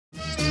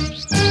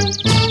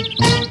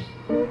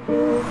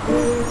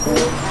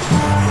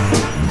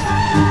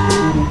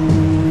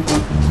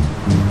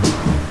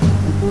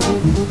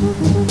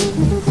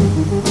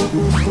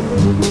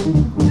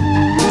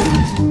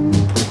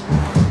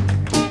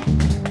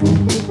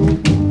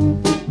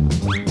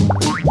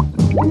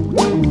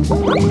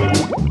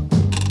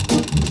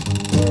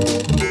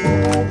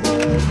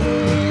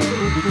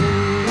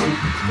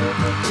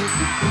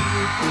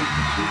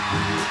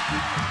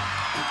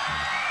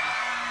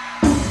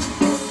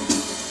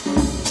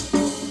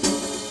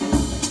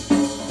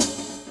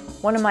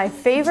One of my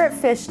favorite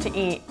fish to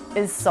eat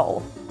is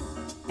sole.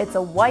 It's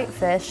a white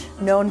fish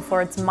known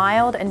for its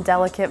mild and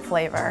delicate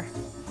flavor.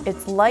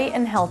 It's light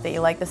and healthy,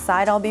 like the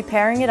side I'll be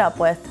pairing it up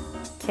with,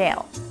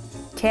 kale.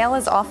 Kale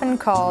is often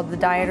called the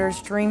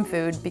dieter's dream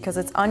food because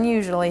it's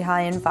unusually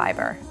high in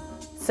fiber.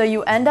 So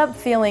you end up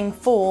feeling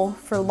full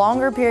for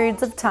longer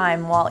periods of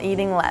time while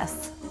eating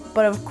less.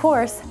 But of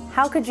course,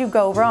 how could you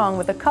go wrong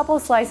with a couple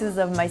slices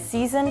of my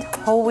seasoned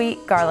whole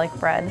wheat garlic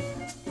bread?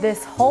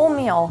 This whole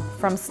meal,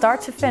 from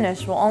start to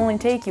finish, will only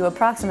take you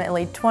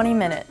approximately 20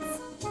 minutes.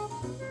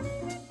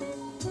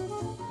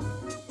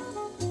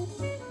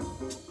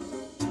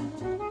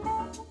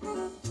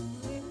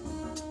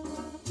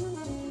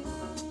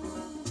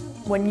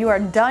 When you are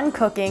done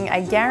cooking,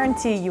 I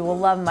guarantee you will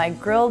love my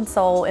grilled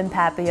sole in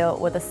papillote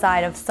with a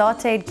side of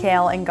sauteed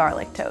kale and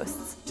garlic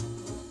toasts.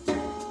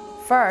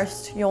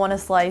 First, you'll want to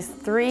slice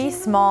 3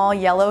 small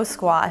yellow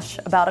squash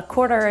about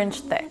 1/4 inch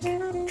thick.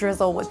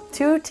 Drizzle with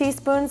 2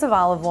 teaspoons of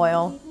olive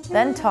oil,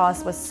 then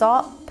toss with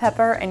salt,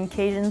 pepper, and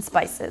Cajun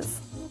spices.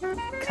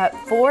 Cut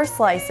 4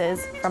 slices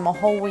from a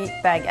whole wheat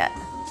baguette.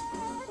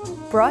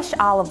 Brush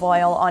olive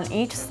oil on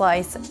each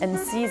slice and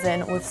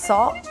season with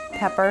salt,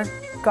 pepper,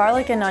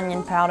 garlic and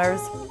onion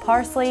powders,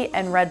 parsley,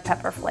 and red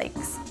pepper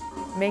flakes.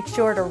 Make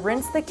sure to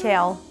rinse the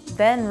kale,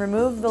 then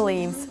remove the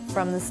leaves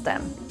from the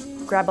stem.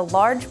 Grab a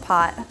large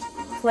pot,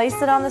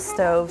 place it on the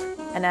stove,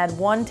 and add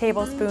 1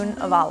 tablespoon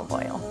of olive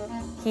oil.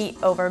 Heat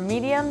over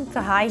medium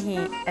to high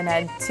heat and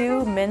add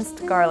 2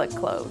 minced garlic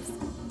cloves.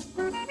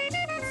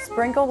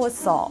 Sprinkle with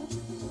salt.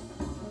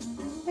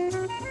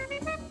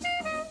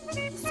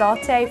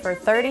 Saute for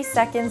 30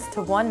 seconds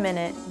to 1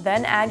 minute,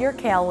 then add your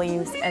kale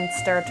leaves and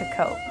stir to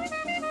coat.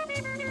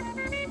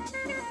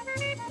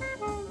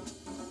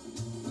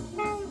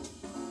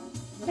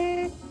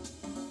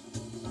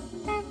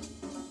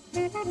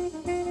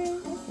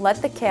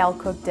 Let the kale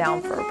cook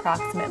down for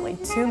approximately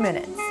 2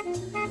 minutes.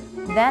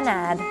 Then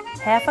add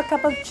 1/2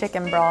 cup of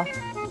chicken broth,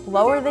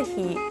 lower the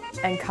heat,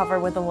 and cover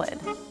with a lid.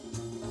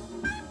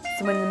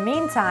 So in the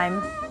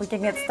meantime, we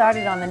can get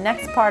started on the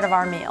next part of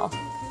our meal.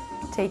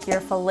 Take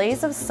your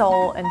fillets of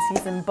sole and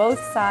season both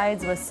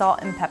sides with salt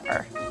and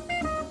pepper.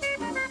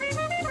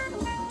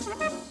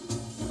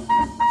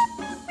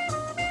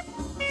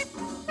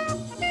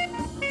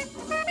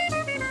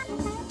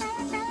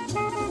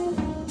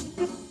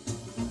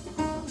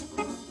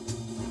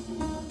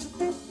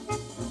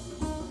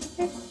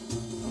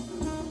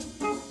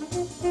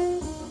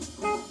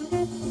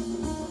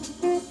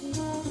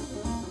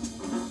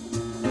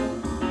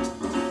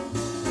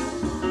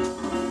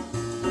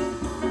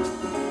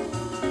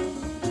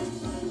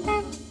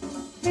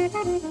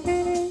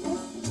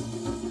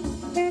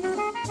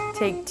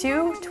 Take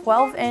 2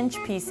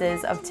 12-inch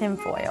pieces of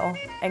tinfoil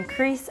and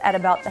crease at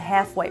about the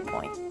halfway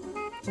point.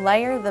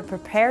 Layer the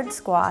prepared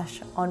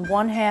squash on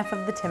 1/2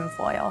 of the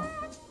tinfoil.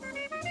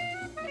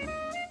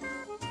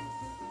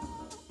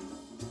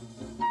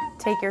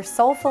 Take your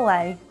sole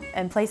fillet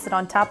and place it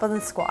on top of the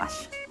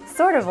squash,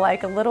 sort of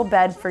like a little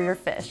bed for your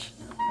fish.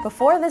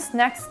 Before this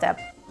next step,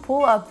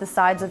 pull up the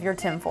sides of your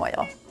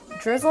tinfoil.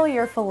 Drizzle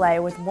your fillet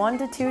with 1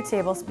 to 2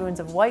 tablespoons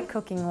of white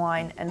cooking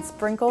wine and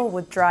sprinkle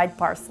with dried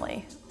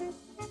parsley.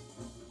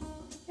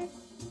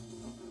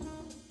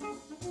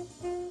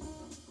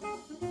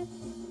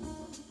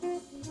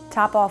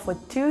 Top off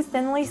with 2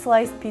 thinly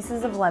sliced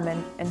pieces of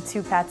lemon and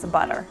 2 pats of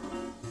butter.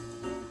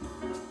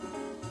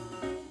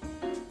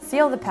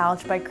 Seal the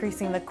pouch by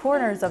creasing the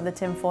corners of the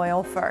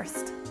tinfoil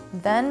first.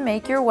 Then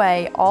make your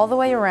way all the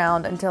way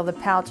around until the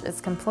pouch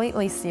is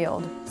completely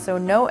sealed, so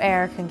no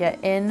air can get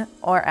in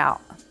or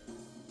out.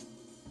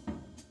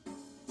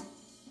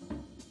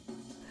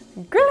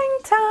 Grilling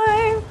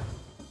time!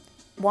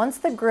 Once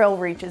the grill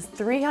reaches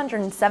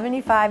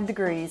 375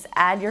 degrees,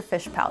 add your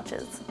fish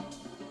pouches.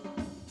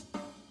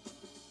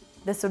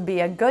 This would be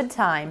a good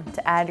time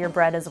to add your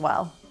bread as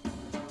well.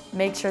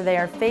 Make sure they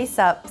are face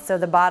up so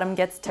the bottom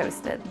gets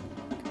toasted.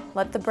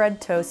 Let the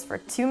bread toast for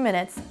 2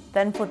 minutes,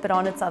 then flip it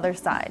on its other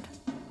side.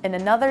 In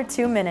another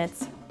 2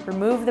 minutes,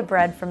 remove the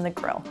bread from the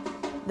grill.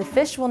 The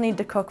fish will need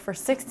to cook for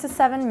 6 to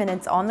 7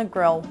 minutes on the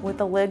grill with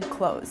the lid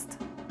closed.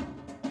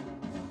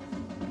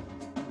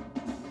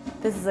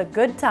 This is a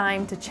good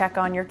time to check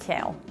on your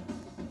kale.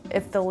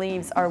 If the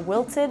leaves are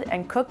wilted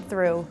and cooked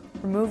through,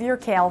 remove your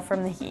kale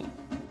from the heat.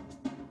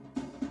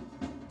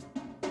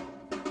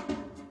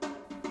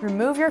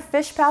 Remove your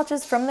fish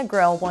pouches from the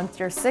grill once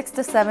your 6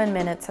 to 7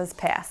 minutes has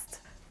passed.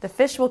 The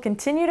fish will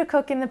continue to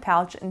cook in the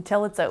pouch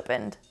until it's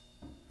opened.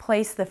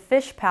 Place the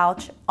fish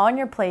pouch on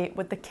your plate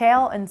with the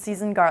kale and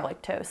seasoned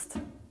garlic toast.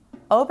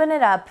 Open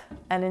it up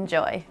and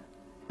enjoy.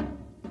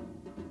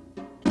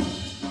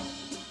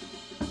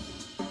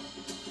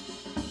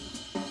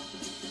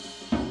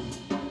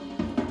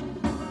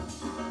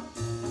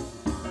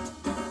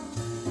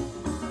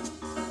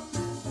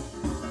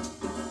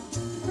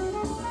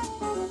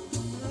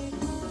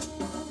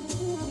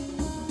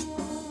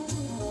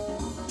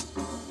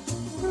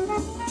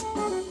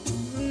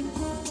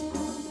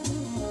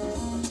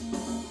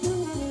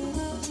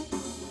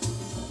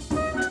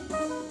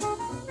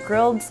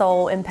 grilled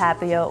sole in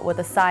Papillote with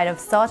a side of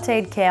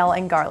sauteed kale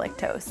and garlic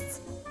toasts.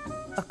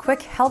 A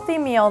quick, healthy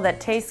meal that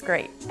tastes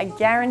great. I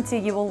guarantee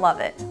you will love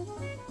it.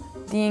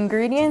 The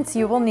ingredients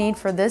you will need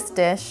for this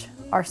dish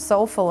are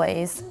sole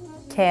fillets,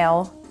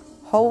 kale,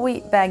 whole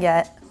wheat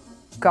baguette,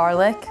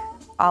 garlic,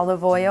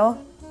 olive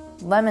oil,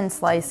 lemon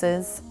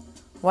slices,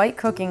 white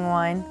cooking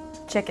wine,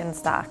 chicken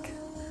stock,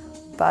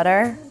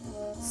 butter,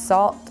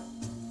 salt,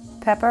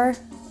 pepper,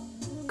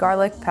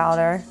 garlic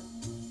powder,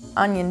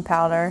 onion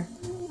powder,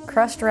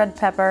 crushed red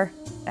pepper,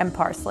 and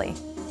parsley.